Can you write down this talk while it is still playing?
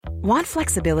Want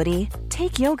flexibility?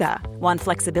 Take yoga. Want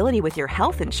flexibility with your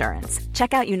health insurance?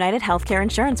 Check out United Healthcare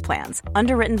Insurance Plans.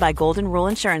 Underwritten by Golden Rule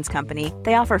Insurance Company,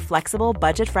 they offer flexible,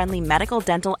 budget-friendly medical,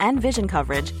 dental, and vision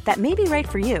coverage that may be right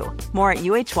for you. More at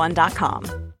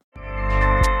uh1.com.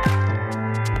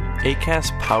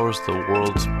 Acast powers the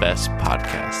world's best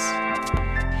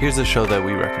podcasts. Here's a show that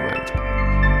we recommend.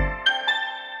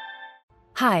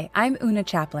 Hi, I'm Una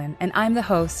Chaplin, and I'm the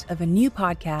host of a new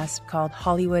podcast called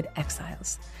Hollywood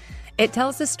Exiles. It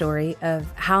tells the story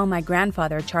of how my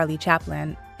grandfather, Charlie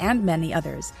Chaplin, and many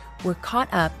others were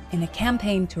caught up in a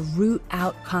campaign to root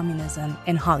out communism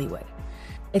in Hollywood.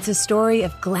 It's a story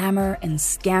of glamour and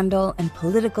scandal and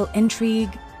political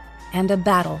intrigue and a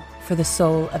battle for the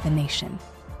soul of a nation.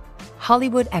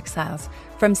 Hollywood Exiles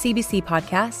from CBC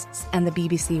Podcasts and the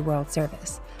BBC World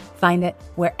Service. Find it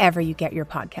wherever you get your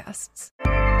podcasts.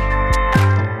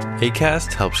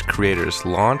 Acast helps creators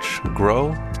launch, grow,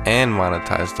 and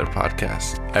monetize their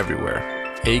podcasts everywhere.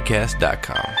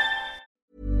 Acast.com.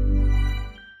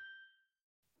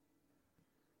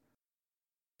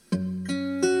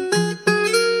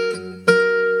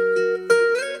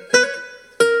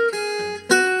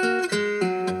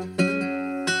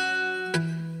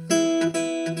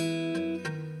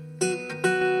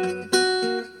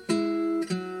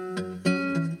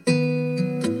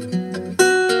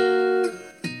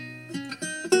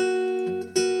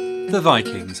 The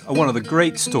Vikings are one of the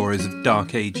great stories of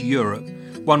Dark Age Europe,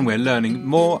 one we're learning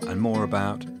more and more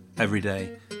about every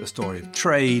day. The story of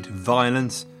trade,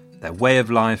 violence, their way of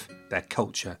life, their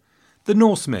culture. The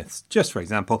Norse myths, just for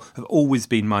example, have always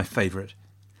been my favourite.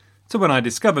 So when I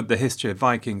discovered the History of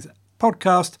Vikings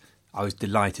podcast, I was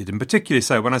delighted, and particularly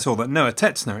so when I saw that Noah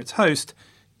Tetzner, its host,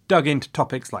 dug into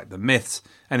topics like the myths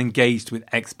and engaged with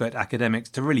expert academics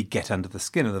to really get under the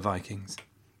skin of the Vikings.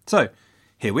 So,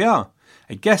 here we are.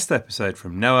 A guest episode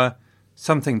from Noah,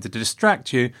 something to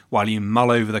distract you while you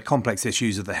mull over the complex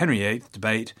issues of the Henry VIII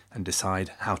debate and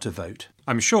decide how to vote.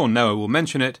 I'm sure Noah will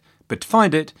mention it, but to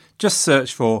find it, just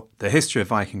search for the History of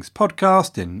Vikings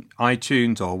podcast in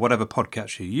iTunes or whatever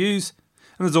podcast you use,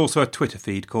 and there's also a Twitter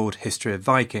feed called History of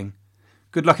Viking.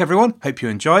 Good luck everyone, hope you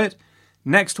enjoy it.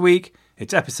 Next week,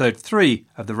 it's episode 3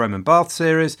 of the Roman Bath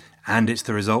series, and it's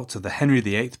the results of the Henry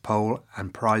VIII poll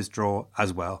and prize draw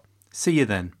as well. See you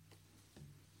then.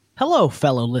 Hello,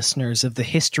 fellow listeners of the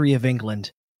History of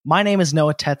England. My name is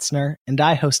Noah Tetzner, and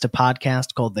I host a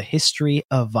podcast called The History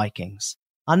of Vikings.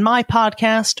 On my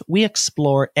podcast, we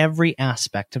explore every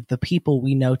aspect of the people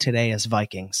we know today as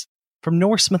Vikings. From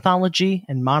Norse mythology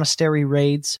and monastery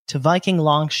raids to Viking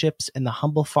longships and the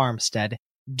humble farmstead,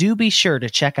 do be sure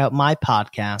to check out my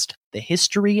podcast, The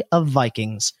History of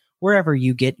Vikings, wherever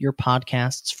you get your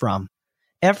podcasts from.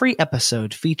 Every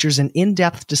episode features an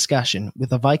in-depth discussion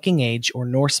with a Viking Age or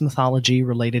Norse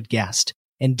mythology-related guest,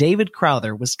 and David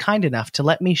Crowther was kind enough to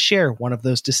let me share one of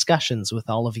those discussions with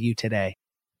all of you today.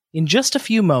 In just a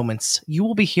few moments, you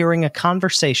will be hearing a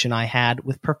conversation I had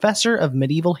with Professor of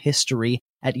Medieval History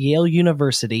at Yale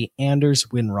University, Anders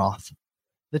Winroth.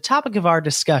 The topic of our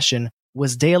discussion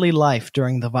was daily life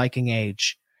during the Viking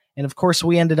Age, and of course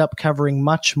we ended up covering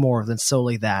much more than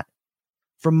solely that.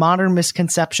 From modern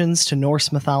misconceptions to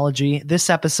Norse mythology, this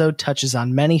episode touches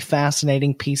on many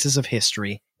fascinating pieces of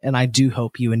history, and I do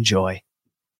hope you enjoy.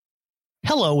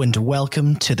 Hello and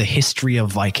welcome to the History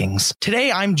of Vikings.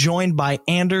 Today I'm joined by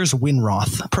Anders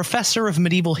Winroth, Professor of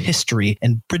Medieval History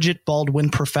and Bridget Baldwin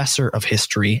Professor of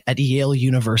History at Yale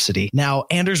University. Now,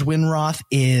 Anders Winroth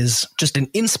is just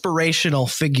an inspirational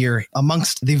figure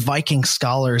amongst the Viking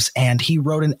scholars, and he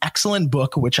wrote an excellent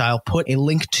book, which I'll put a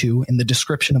link to in the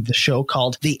description of the show,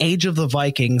 called The Age of the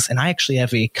Vikings, and I actually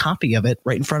have a copy of it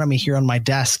right in front of me here on my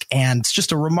desk, and it's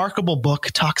just a remarkable book.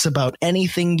 It talks about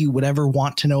anything you would ever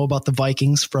want to know about the Vikings,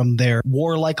 from their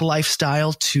warlike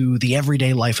lifestyle to the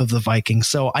everyday life of the Vikings.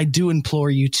 So I do implore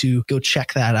you to go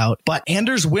check that out. But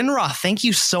Anders Winroth, thank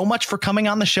you so much for coming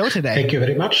on the show today. Thank you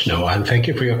very much, Noah, and thank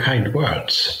you for your kind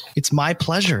words. It's my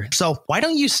pleasure. So why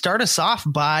don't you start us off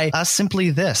by simply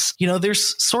this? You know,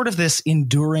 there's sort of this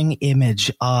enduring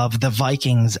image of the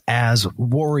Vikings as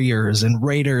warriors and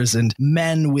raiders and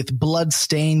men with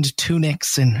blood-stained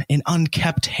tunics and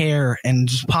unkept hair and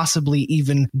possibly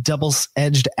even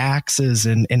double-edged axes axes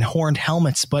and horned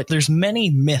helmets, but there's many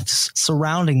myths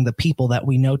surrounding the people that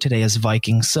we know today as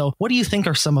Vikings. So what do you think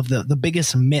are some of the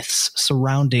biggest myths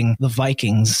surrounding the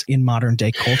Vikings in modern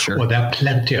day culture? Well, there are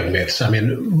plenty of myths. I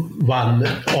mean, one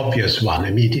obvious one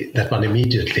that one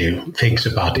immediately thinks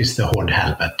about is the horned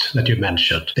helmet that you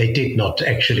mentioned. They did not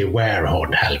actually wear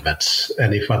horned helmets.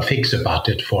 And if one thinks about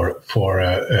it for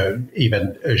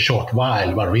even a short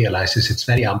while, one realizes it's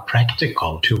very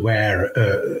unpractical to wear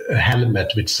a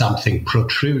helmet with something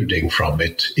protruding from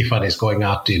it if one is going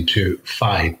out into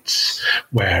fights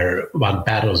where one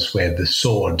battles with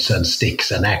swords and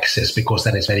sticks and axes, because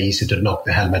then it's very easy to knock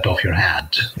the helmet off your head.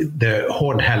 The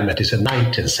horned helmet is a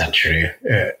 19th century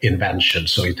invention,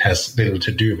 so it has little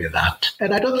to do with that.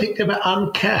 And I don't think they were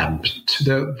unkempt.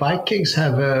 The Vikings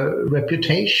have a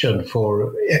reputation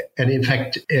for, and in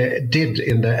fact did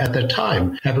at the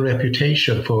time have a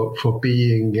reputation for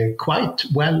being quite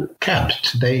well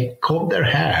kept. They combed their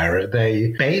hair.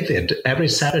 They bathed every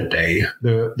Saturday.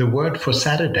 The word for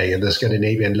Saturday in the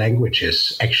Scandinavian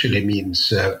languages actually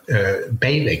means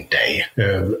bathing day.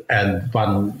 And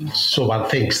one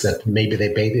thinks that maybe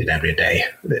they bathed every day.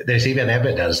 There's even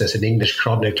evidence. There's an English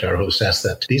chronicler who says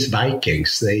that these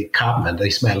Vikings, they come and they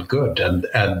smell good. And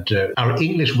our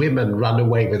English women run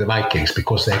away with the Vikings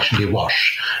because they actually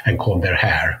wash and comb their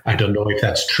hair. I don't know if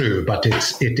that's true, but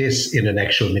it is in an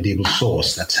actual medieval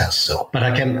source that says so. But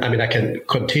I can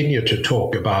continue to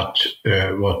talk about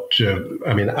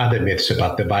other myths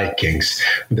about the Vikings.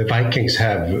 The Vikings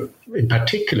have, in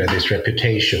particular, this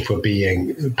reputation for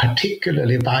being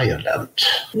particularly violent.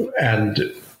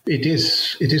 And it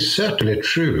is certainly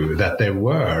true that they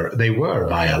were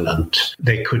violent.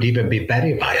 They could even be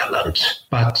very violent.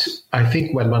 But I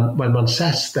think when one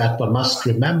says that, one must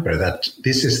remember that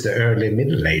this is the early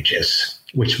Middle Ages,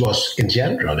 which was in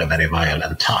general a very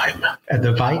violent time. And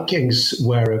the Vikings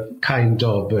were a kind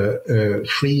of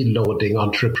freeloading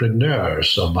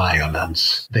entrepreneurs of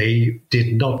violence. They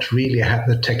did not really have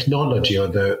the technology or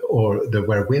the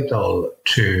wherewithal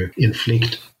to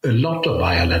inflict a lot of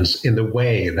violence in the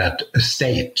way that a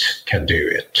state can do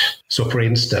it. So, for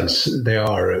instance,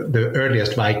 the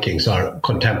earliest Vikings are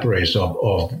contemporaries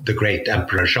of the great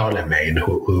Emperor Charlemagne,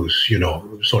 who's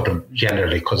sort of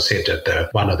generally considered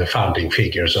one of the founding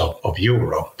figures of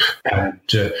Europe. And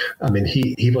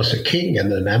he was a king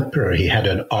and an emperor. He had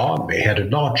an army, he had a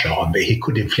large army. He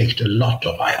could inflict a lot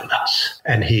of violence,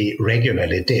 and he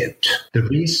regularly did. The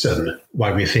reason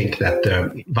why we think that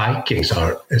the Vikings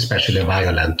are especially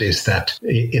violent is that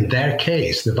in their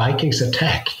case, the Vikings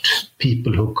attacked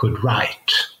people who could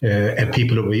write and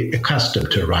people who were accustomed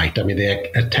to write. I mean,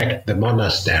 they attacked the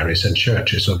monasteries and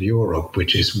churches of Europe,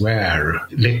 which is where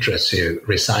literacy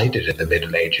resided in the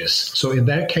Middle Ages. So in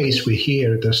their case, we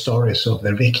hear the stories of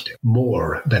their victim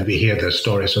more than we hear the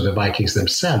stories of the Vikings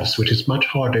themselves, which is much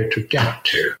harder to get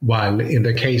to. While in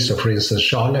the case of, for instance,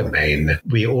 Charlemagne,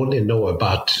 we only know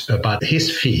about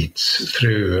his feats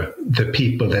through the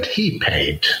people that he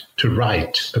paid to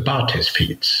write about his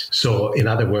feats. So in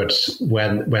other words,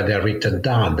 when they're written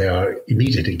down, they are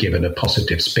immediately given a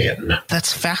positive spin.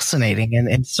 That's fascinating,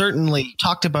 and certainly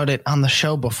talked about it on the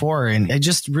show before. And I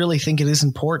just really think it is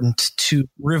important to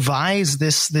revise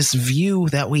this view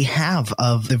that we have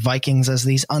of the Vikings as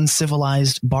these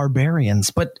uncivilized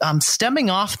barbarians. But stemming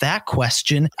off that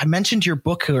question, I mentioned your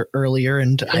book earlier,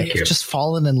 and I've just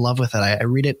fallen in love with it. I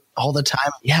read it all the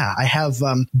time. Yeah, I have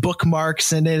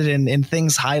bookmarks in it and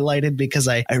things highlighted because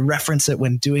I reference it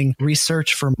when doing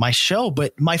research for my show.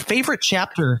 But my favorite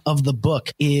chapter of the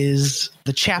book is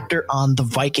the chapter on the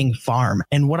Viking farm.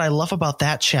 And what I love about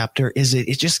that chapter is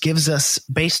it just gives us,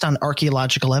 based on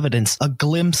archaeological evidence, a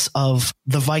glimpse of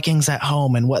the Vikings at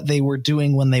home and what they were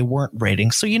doing when they weren't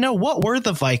raiding. So, what were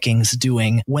the Vikings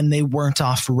doing when they weren't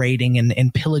off raiding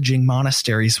and pillaging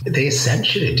monasteries? They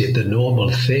essentially did the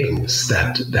normal things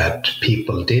that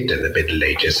people did in the Middle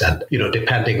Ages. And,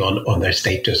 depending on their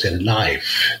status in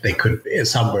life, they could,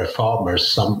 some were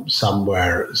farmers, some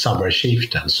were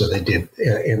chieftains. So they did,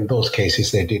 in those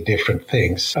cases, they did different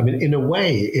things. I mean, in a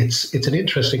way, it's an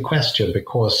interesting question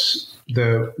because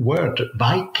the word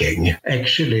Viking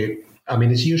actually,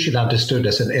 it's usually understood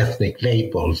as an ethnic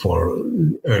label for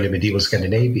early medieval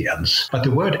Scandinavians, but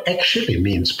the word actually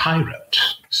means pirate.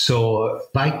 So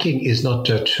Viking is not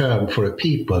a term for a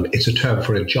people, it's a term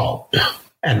for a job.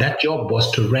 And that job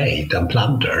was to raid and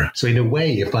plunder. So in a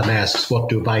way, if one asks, what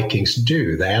do Vikings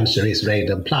do? The answer is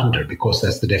raid and plunder, because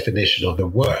that's the definition of the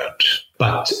word.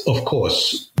 But of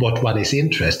course, what one is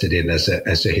interested in as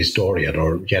a historian,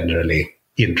 or generally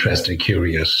interested,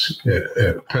 curious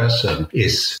person,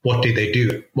 is what did they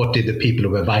do? What did the people who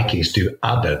were Vikings do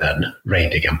other than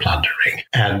raiding and plundering?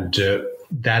 And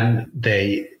then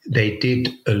they did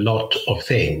a lot of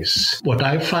things. What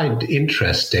I find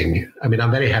interesting, I mean,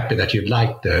 I'm very happy that you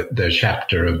liked the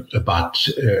chapter about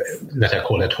that I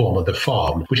call At Home on the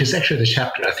Farm, which is actually the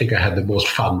chapter I think I had the most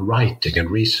fun writing and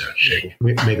researching.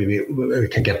 Maybe we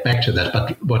can get back to that.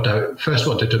 But what I first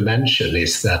wanted to mention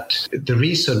is that the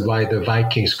reason why the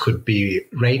Vikings could be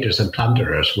raiders and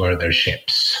plunderers were their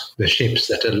ships, the ships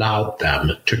that allowed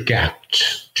them to get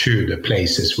to the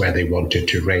places where they wanted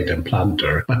to raid and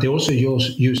plunder. But they also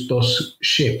used those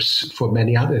ships for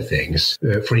many other things,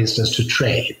 for instance, to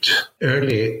trade.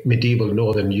 Early medieval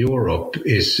Northern Europe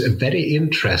is a very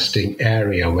interesting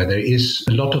area where there is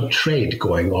a lot of trade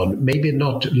going on, maybe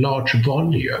not large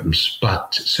volumes,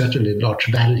 but certainly large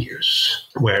values,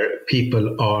 where these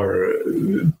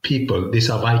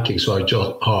are Vikings who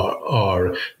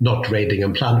are not raiding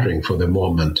and plundering for the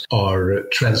moment, are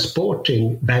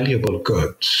transporting valuable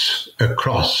goods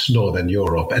across Northern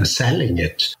Europe and selling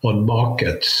it on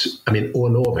markets, I mean,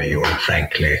 all over Europe,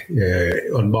 frankly,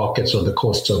 on markets on the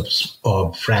coasts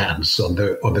of France, on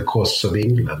the coasts of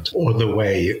England, all the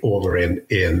way over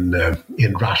in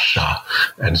Russia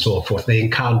and so forth. They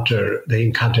encounter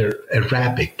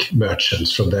Arabic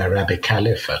merchants from the Arabic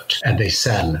Caliphate, and they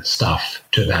sell stuff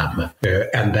to them,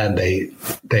 and then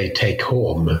they take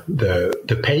home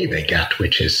the pay they get,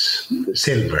 which is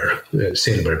silver.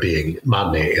 Silver being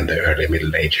money in the early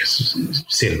Middle Ages,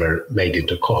 silver made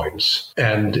into coins.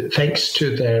 And thanks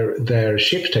to their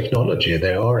ship technology,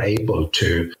 they are able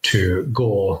to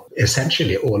go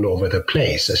essentially all over the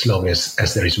place as long as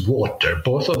there is water,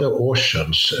 both on the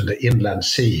oceans and the inland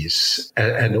seas,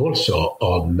 and also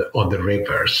on the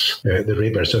rivers. The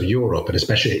rivers of Europe, and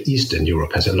especially Eastern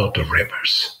Europe, has a lot of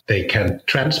rivers. They can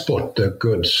transport the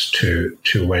goods to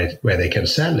where they can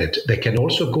sell it. They can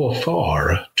also go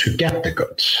far to get the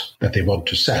goods that they want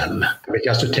to sell. I mean,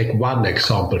 just to take one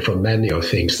example from many of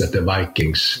things that the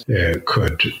Vikings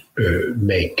could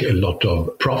make a lot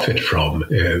of profit from,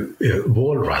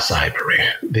 walrus ivory.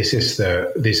 This is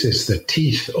the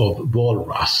teeth of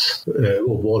walrus.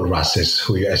 Walruses,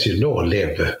 who, as you know,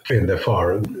 live in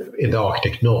the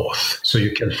Arctic North. So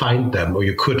you can find them, or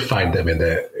you could find them in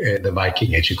the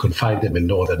Viking Age. You could find them in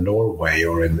northern Norway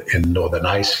or in northern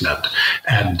Iceland,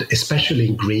 and especially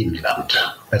in Greenland.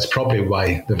 That's probably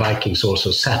why the Vikings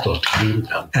also settled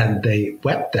Greenland. And they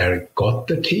went there, got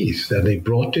the teeth, and they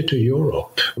brought it to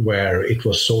Europe, where it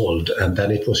was sold, and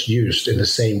then it was used in the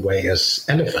same way as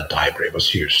elephant ivory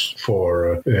was used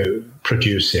for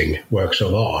producing works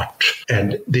of art.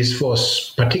 And this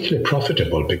was particularly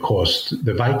profitable because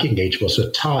the Viking Age was a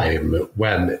time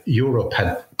when Europe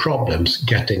had problems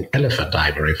getting elephant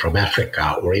ivory from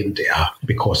Africa or India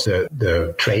because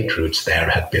the trade routes there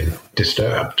had been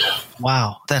disturbed.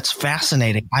 Wow, that's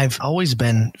fascinating. I've always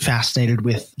been fascinated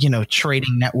with,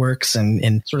 trading networks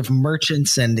and sort of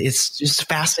merchants, and it's just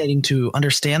fascinating to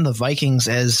understand the Vikings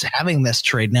as having this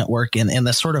trade network and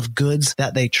the sort of goods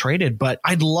that they traded. But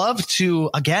I'd love to,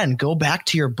 again, go back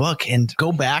to your book and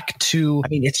go back to,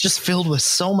 it's just filled with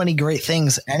so many great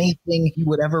things, anything you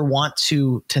would ever want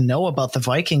to know about the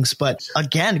Vikings. But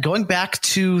again, going back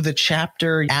to the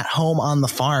chapter At Home on the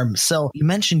Farm. So you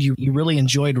mentioned you really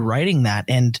enjoyed writing that.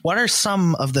 And what are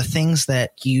some of the things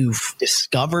that you've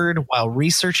discovered while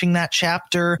researching that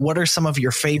chapter? What are some of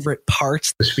your favorite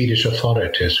parts? The Swedish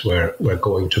authorities were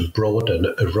going to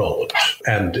broaden a road.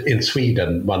 And in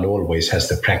Sweden, one always has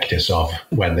the practice of,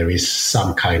 when there is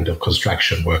some kind of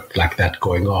construction work like that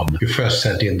going on, you first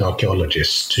send in the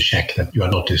archaeologists to check that you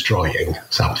are not destroying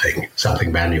something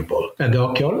valuable. And the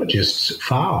archaeologists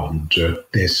found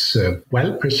this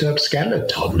well-preserved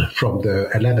skeleton from the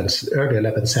early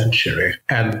 11th century.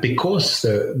 And because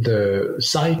the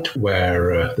site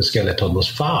where the skeleton was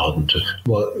found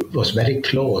was very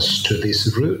close to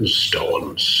these rune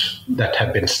stones that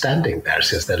had been standing there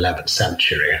since the 11th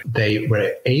century, they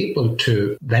were able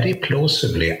to very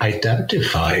plausibly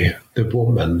identify the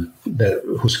woman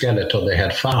whose skeleton they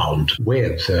had found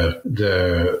with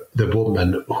the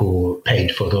woman who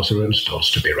paid for those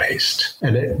runestones to be raised.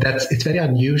 And it's very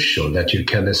unusual that you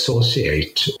can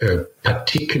associate a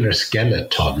particular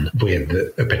skeleton with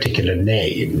a particular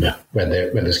name when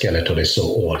the skeleton is so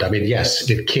old. Yes,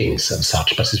 with kings and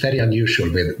such, but it's very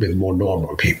unusual with more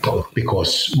normal people,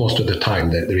 because most of the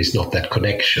time there is not that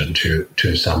connection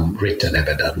to some written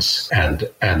evidence and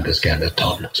the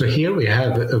skeleton. So here we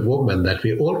have a woman woman that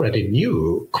we already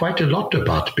knew quite a lot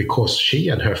about, because she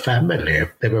and her family,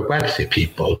 they were wealthy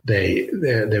people. They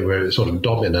were sort of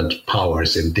dominant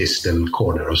powers in this little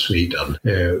corner of Sweden.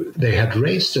 They had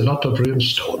raised a lot of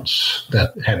runestones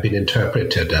that had been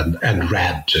interpreted and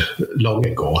read long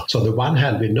ago. So on the one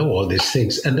hand, we know all these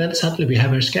things, and then suddenly we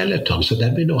have her skeleton. So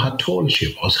then we know how tall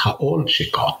she was, how old she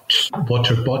got, what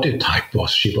her body type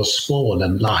was. She was small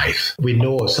and lithe. We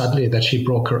know suddenly that she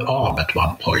broke her arm at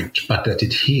one point, but that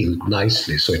it healed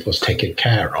nicely, so it was taken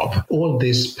care of. All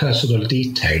these personal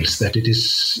details that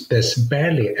there's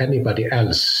barely anybody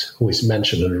else who is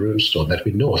mentioned in a runestone that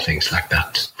we know things like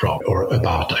that from, or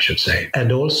about, I should say.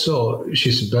 And also,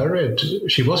 she's buried,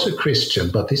 she was a Christian,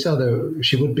 but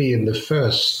she would be in the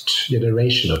first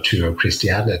generation or two of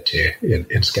Christianity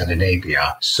in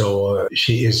Scandinavia. So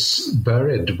she is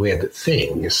buried with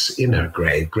things in her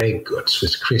grave goods,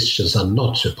 which Christians are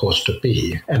not supposed to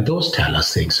be. And those tell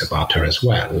us things about her as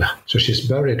well. So she's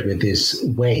buried with these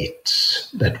weights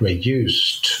that were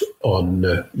used on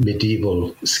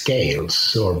medieval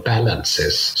scales or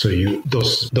balances. So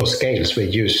those scales were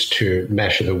used to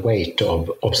measure the weight of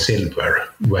silver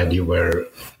when you were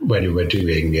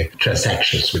doing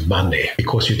transactions with money,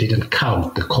 because you didn't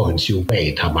count the coins, you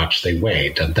weighed how much they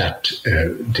weighed, and that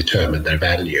determined their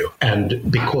value.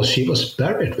 And because she was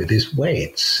buried with these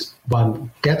weights,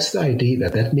 one gets the idea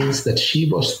that means that she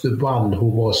was the one who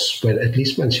was, at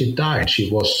least when she died, she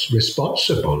was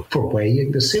responsible for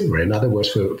weighing the silver. In other words,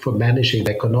 for managing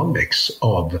the economics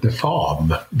of the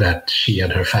farm that she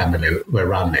and her family were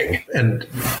running. And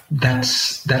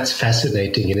that's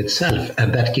fascinating in itself.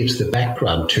 And that gives the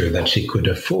background to that she could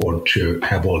afford to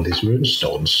have all these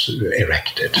runestones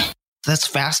erected. That's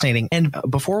fascinating. And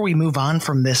before we move on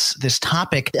from this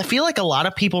topic, I feel like a lot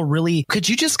of people really, could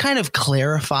you just kind of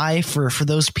clarify for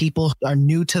those people who are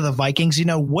new to the Vikings,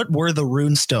 what were the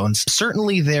runestones?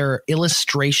 Certainly they're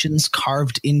illustrations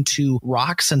carved into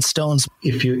rocks and stones.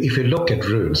 If you look at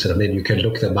runes, and I mean, you can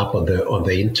look them up on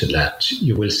the internet,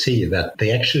 you will see that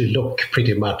they actually look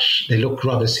they look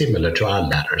rather similar to our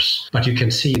letters. But you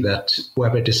can see that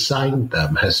whoever designed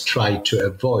them has tried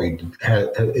to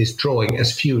is drawing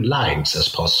as few lines as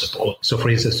possible. So, for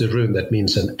instance, the rune that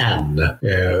means an N,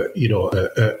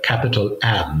 a capital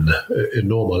N, a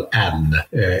normal N,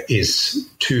 is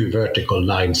 2 vertical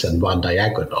lines and 1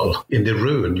 diagonal. In the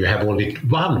rune, you have only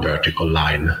 1 vertical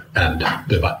line and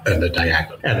the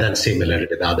diagonal, and then similarly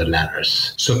with other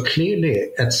letters. So clearly,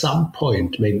 at some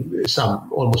point,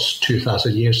 almost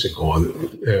 2,000 years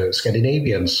ago,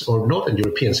 Scandinavians or Northern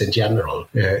Europeans in general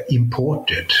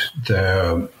imported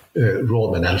the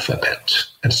Roman alphabet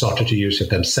and started to use it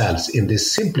themselves in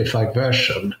this simplified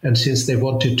version. And since they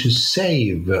wanted to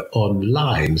save on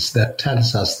lines, that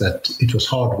tells us that it was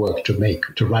hard work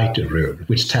to write a rune,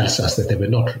 which tells us that they were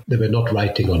not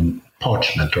writing on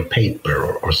parchment or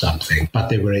paper or something, but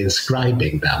they were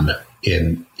inscribing them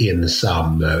in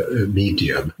some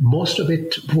medium. Most of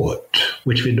it wood,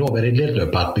 which we know very little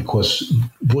about because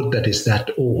wood that is that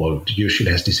old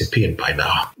usually has disappeared by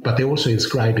now. But they also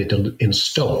inscribed it in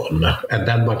stone, and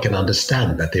then one can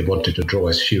understand that they wanted to draw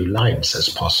as few lines as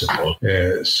possible.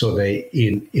 So they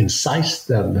incised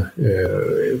them,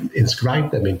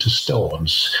 inscribed them into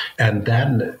stones, and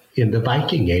then in the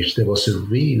Viking Age, there was a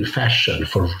real fashion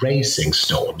for raising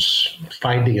stones,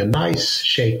 finding a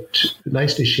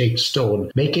nicely shaped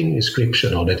stone, making an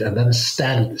inscription on it, and then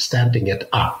standing it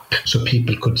up so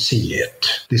people could see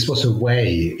it. This was a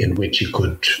way in which you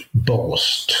could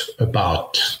boast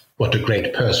about what a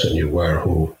great person you were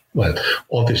who,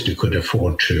 obviously could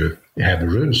afford to have a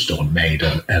runestone made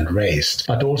and raised,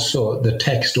 but also the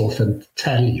text often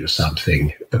tell you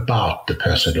something about the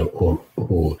person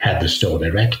who had the stone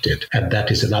erected, and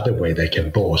that is another way they can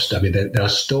boast. I mean,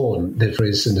 for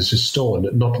instance, there's a stone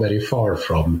not very far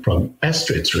from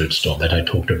Astrid's runestone that I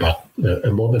talked about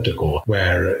a moment ago,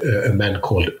 where a man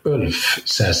called Ulf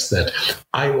says that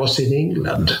I was in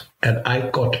England and I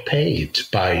got paid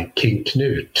by King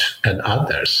Knut and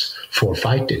others for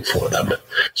fighting for them.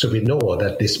 So we know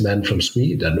that this man from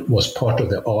Sweden was part of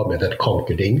the army that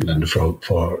conquered England for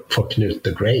Knut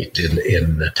the Great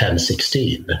in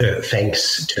 1016,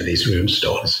 thanks to these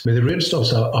runestones. But the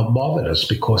runestones are marvelous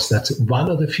because that's one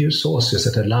of the few sources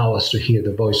that allow us to hear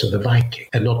the voice of the Viking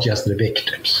and not just the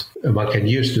victims. And one can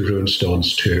use the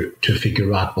runestones to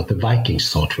figure out what the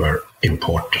Vikings thought were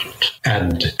important.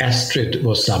 And Astrid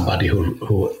was somebody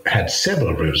who had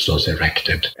several runestones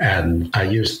erected, and I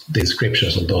used the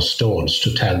inscriptions on those stones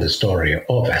to tell the story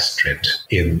of Astrid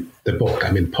in the book.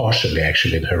 I mean, partially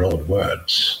actually in her own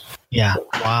words. Yeah.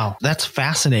 Wow. That's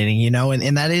fascinating,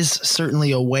 and that is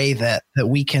certainly a way that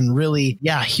we can really,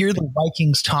 hear the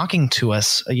Vikings talking to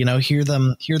us, hear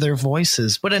their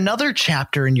voices. But another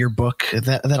chapter in your book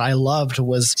that I loved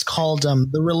was called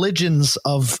The Religions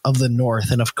of the North.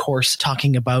 And of course,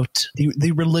 talking about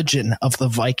the religion of the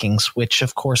Vikings, which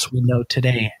of course we know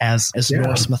today as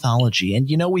Norse mythology. And,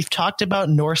 we've talked about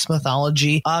Norse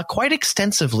mythology quite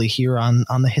extensively here on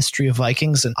the History of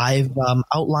Vikings. And I've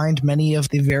outlined many of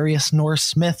the various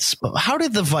Norse myths. But how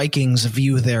did the Vikings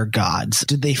view their gods?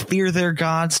 Did they fear their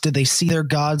gods? Did they see their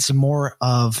gods more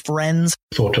of friends?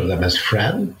 Thought of them as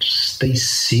friends. They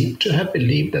seem to have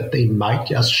believed that they might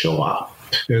just show up.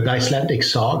 The Icelandic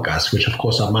sagas, which of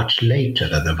course are much later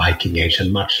than the Viking Age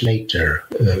and much later,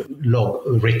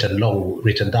 written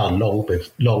down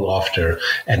long after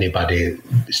anybody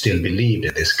still believed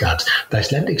in these gods. The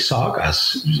Icelandic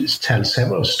sagas tell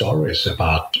several stories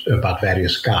about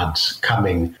various gods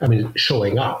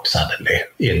showing up suddenly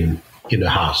in a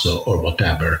house or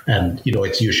whatever. And,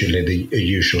 it's usually the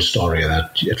usual story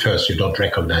that at first you don't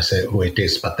recognize who it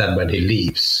is, but then when he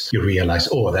leaves, you realize,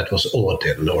 that was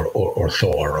Odin or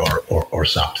Thor or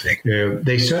something.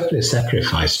 They certainly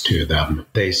sacrificed to them.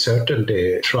 They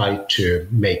certainly tried to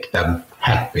make them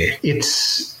happy.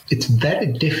 It's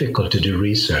very difficult to do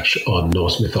research on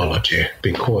Norse mythology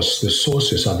because the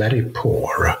sources are very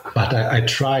poor. But I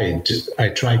tried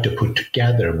to put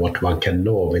together what one can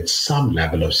know with some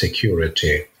level of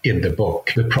security in the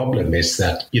book. The problem is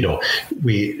that,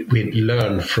 we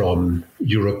learn from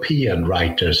European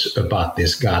writers about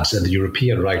these gods, and the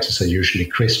European writers are usually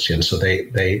Christian, so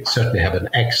they certainly have an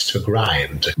axe to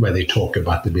grind when they talk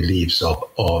about the beliefs of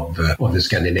the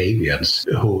Scandinavians,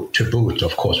 who to boot,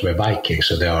 of course, were Vikings,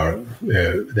 so they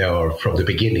are from the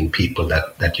beginning people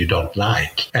that you don't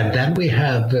like. And then we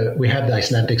have the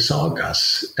Icelandic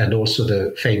sagas, and also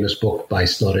the famous book by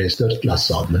Snorri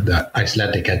Sturlason, the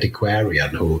Icelandic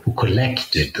antiquarian, who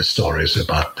collected the stories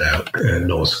about the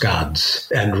Norse gods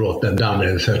and wrote them down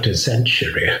in the 13th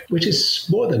century, which is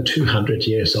more than 200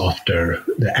 years after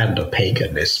the end of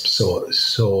paganism.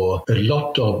 So a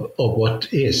lot of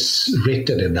what is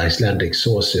written in the Icelandic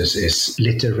sources is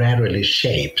literarily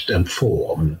shaped and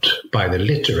formed by the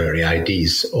literary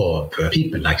ideas of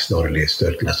people like Snorri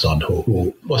Sturlason,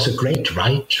 who was a great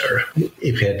writer.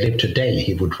 If he had lived today,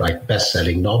 he would write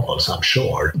best-selling novels, I'm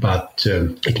sure. But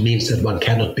it means that one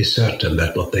cannot be certain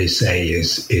that what they say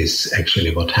is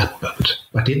actually what happened.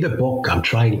 But in the book, I'm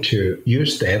trying to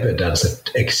use the evidence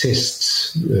that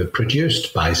exists,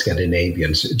 produced by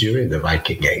Scandinavians during the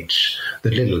Viking Age,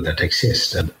 the little that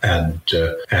exists, and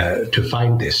to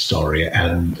find this story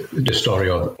and the story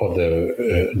of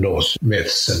the Norse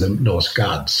myths and the Norse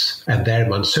gods. And there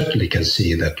one certainly can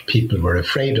see that people were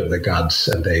afraid of the gods,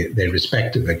 and they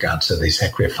respected the gods, and they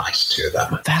sacrificed to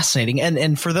them. Fascinating.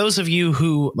 And for those of you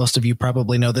who, most of you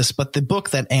probably know this, but the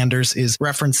book that Anders is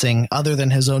referencing, other than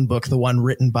his own book, the one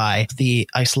written by the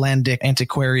Icelandic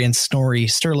antiquarian Snorri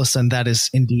Sturlason, that is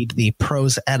indeed the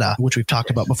Prose Edda, which we've talked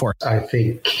about before. I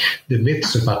think the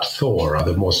myths about Thor are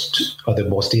the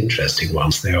most interesting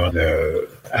ones. They are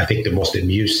the most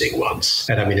amusing ones.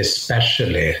 And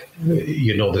especially,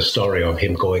 the story of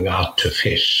him going out to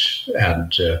fish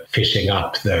and fishing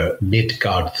up the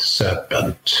Midgard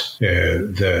serpent,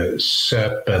 the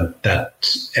serpent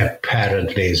that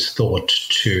apparently is thought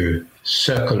to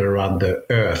circle around the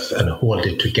earth and hold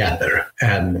it together.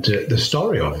 And the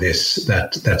story of this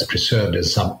that's preserved in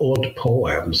some old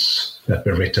poems that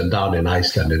were written down in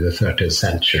Iceland in the 13th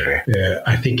century,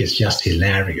 I think it's just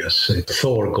hilarious.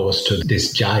 Thor goes to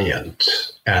this giant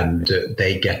and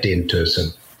they get into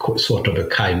some sort of a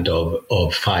kind of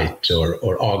fight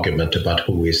or argument about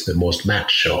who is the most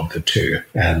macho of the two.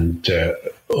 And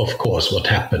of course, what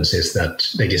happens is that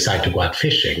they decide to go out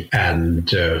fishing, and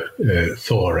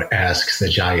Thor asks the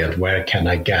giant, "Where can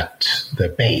I get the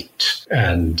bait?"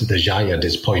 And the giant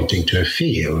is pointing to a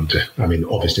field.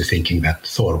 Obviously thinking that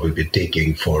Thor will be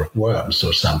digging for worms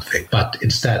or something. But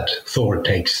instead, Thor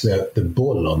takes the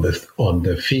bull on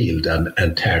the field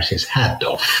and tears his head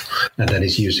off, and then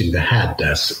he's using the head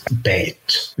as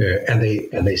bait. And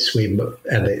they swim,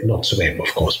 and they not swim,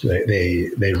 of course.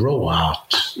 They row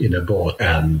out in a boat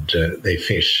and they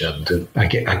fish. And I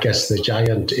guess the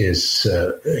giant is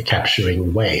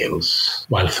capturing whales,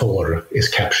 while Thor is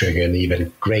capturing an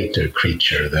even greater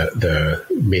creature, the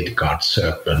Midgard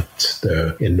serpent,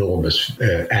 the enormous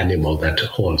animal that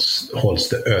holds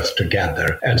the earth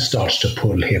together, and starts to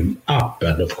pull him up.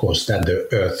 And of course, then the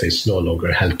earth is no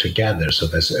longer held together, so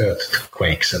there's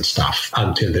earthquakes and stuff,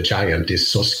 until the giant is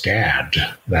so scared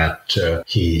that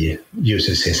he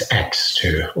uses his axe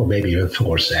or maybe even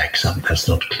Thor's axe, that's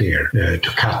not clear,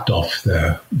 to cut off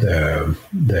the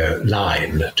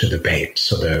line to the bait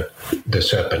so the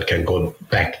serpent can go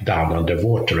back down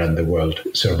underwater and the world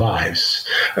survives.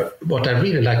 What I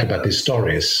really like about this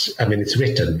story is, it's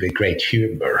written with great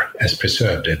humor, as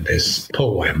preserved in this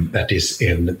poem that is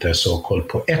in the so-called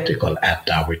Poetical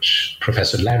Edda, which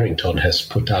Professor Larrington has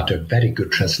put out a very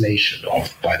good translation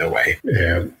of, by the way.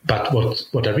 But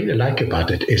what I really like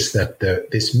about it is that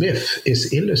this myth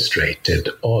is illustrated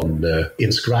on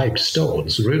inscribed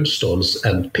stones, rune stones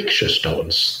and picture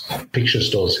stones. Picture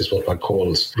stones is what one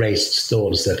calls raised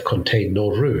stones that contain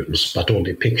no runes, but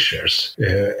only pictures.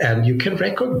 And you can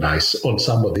recognize on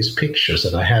some of these pictures,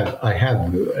 and I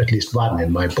have at least one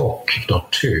in my book, if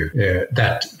not two,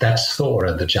 that's Thor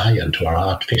and the giant who are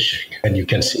out fishing, and you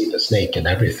can see the snake and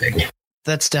everything.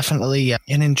 That's definitely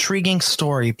an intriguing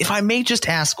story. If I may just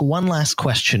ask one last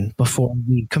question before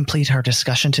we complete our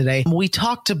discussion today. We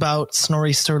talked about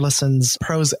Snorri Sturluson's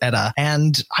Prose Edda,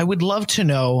 and I would love to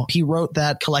know, he wrote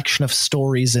that collection of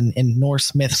stories in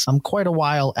Norse myths quite a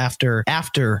while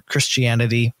after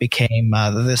Christianity became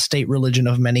the state religion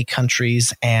of many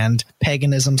countries and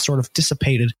paganism sort of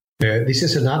dissipated. This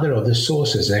is another of the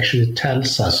sources that actually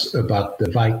tells us about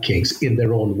the Vikings in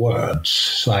their own words.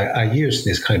 So I use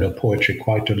this kind of poetry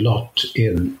quite a lot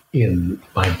in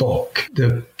my book.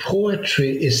 The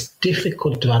poetry is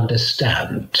difficult to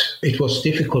understand. It was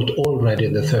difficult already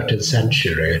in the 13th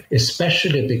century,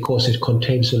 especially because it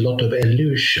contains a lot of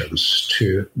allusions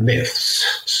to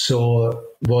myths. So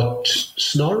what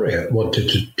Snorri wanted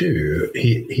to do,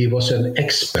 he was an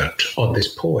expert on this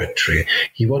poetry.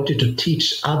 He wanted to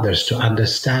teach others to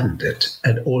understand it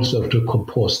and also to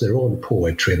compose their own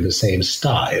poetry in the same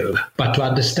style. But to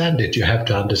understand it, you have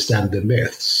to understand the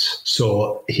myths.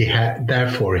 So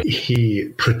therefore he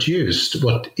produced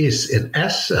what is in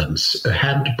essence a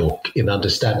handbook in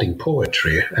understanding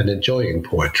poetry and enjoying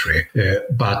poetry,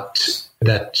 but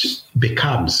that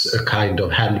becomes a kind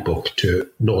of handbook to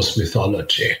Norse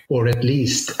mythology, or at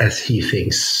least as he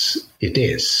thinks it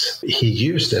is. He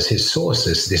used as his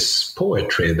sources this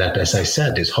poetry that, as I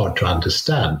said, is hard to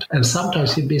understand. And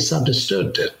sometimes he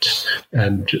misunderstood it.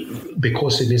 And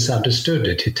because he misunderstood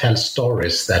it, he tells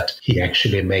stories that he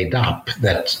actually made up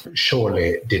that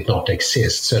surely did not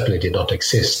exist, certainly did not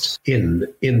exist in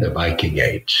the Viking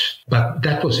Age. But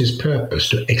that was his purpose,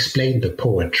 to explain the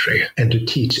poetry and to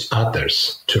teach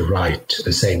others to write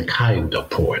the same kind of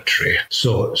poetry.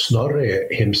 So Snorri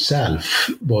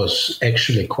himself was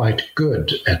actually quite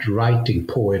good at writing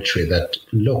poetry that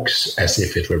looks as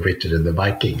if it were written in the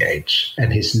Viking Age.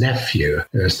 And his nephew,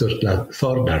 Sturla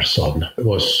Thordarson,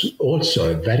 was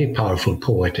also a very powerful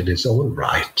poet in his own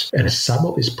right. And some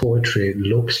of his poetry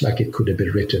looks like it could have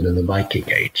been written in the Viking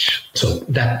Age. So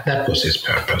that was his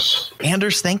purpose.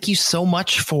 Anders, thank you so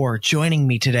much for joining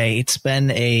me today. It's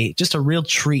been just a real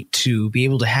treat to be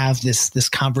able to have this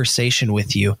conversation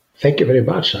with you. Thank you very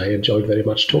much. I enjoyed very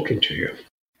much talking to you.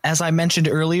 As I mentioned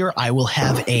earlier, I will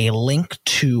have a link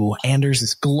to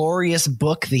Anders' glorious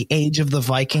book, The Age of the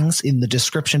Vikings, in the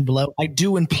description below. I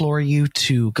do implore you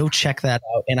to go check that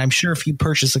out, and I'm sure if you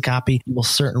purchase a copy, you will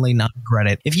certainly not regret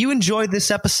it. If you enjoyed this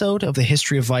episode of The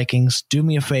History of Vikings, do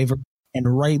me a favor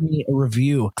and write me a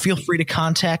review. Feel free to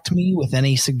contact me with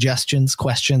any suggestions,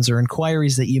 questions, or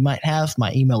inquiries that you might have.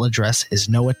 My email address is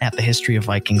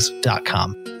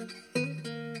noah@thehistoryofvikings.com.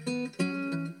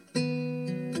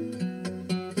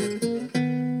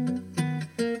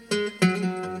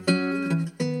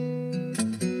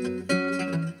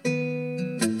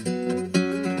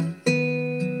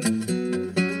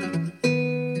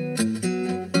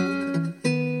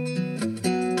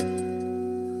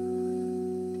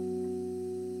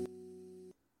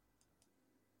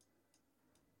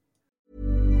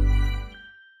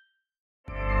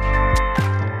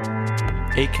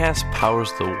 Acast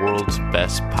powers the world's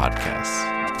best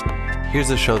podcasts. Here's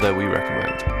a show that we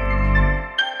recommend.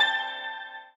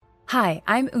 Hi,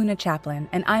 I'm Una Chaplin,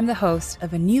 and I'm the host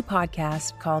of a new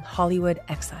podcast called Hollywood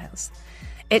Exiles.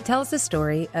 It tells the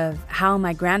story of how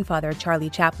my grandfather,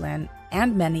 Charlie Chaplin,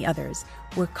 and many others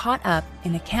were caught up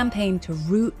in a campaign to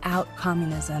root out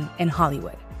communism in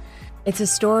Hollywood. It's a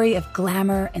story of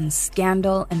glamour and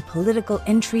scandal and political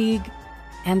intrigue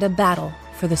and a battle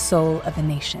for the soul of a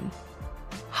nation.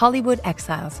 Hollywood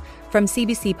Exiles from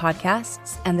CBC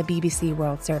Podcasts and the BBC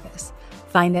World Service.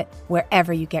 Find it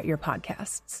wherever you get your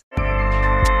podcasts.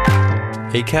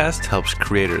 Acast helps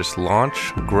creators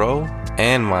launch, grow,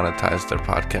 and monetize their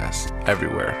podcasts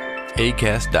everywhere.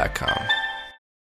 Acast.com.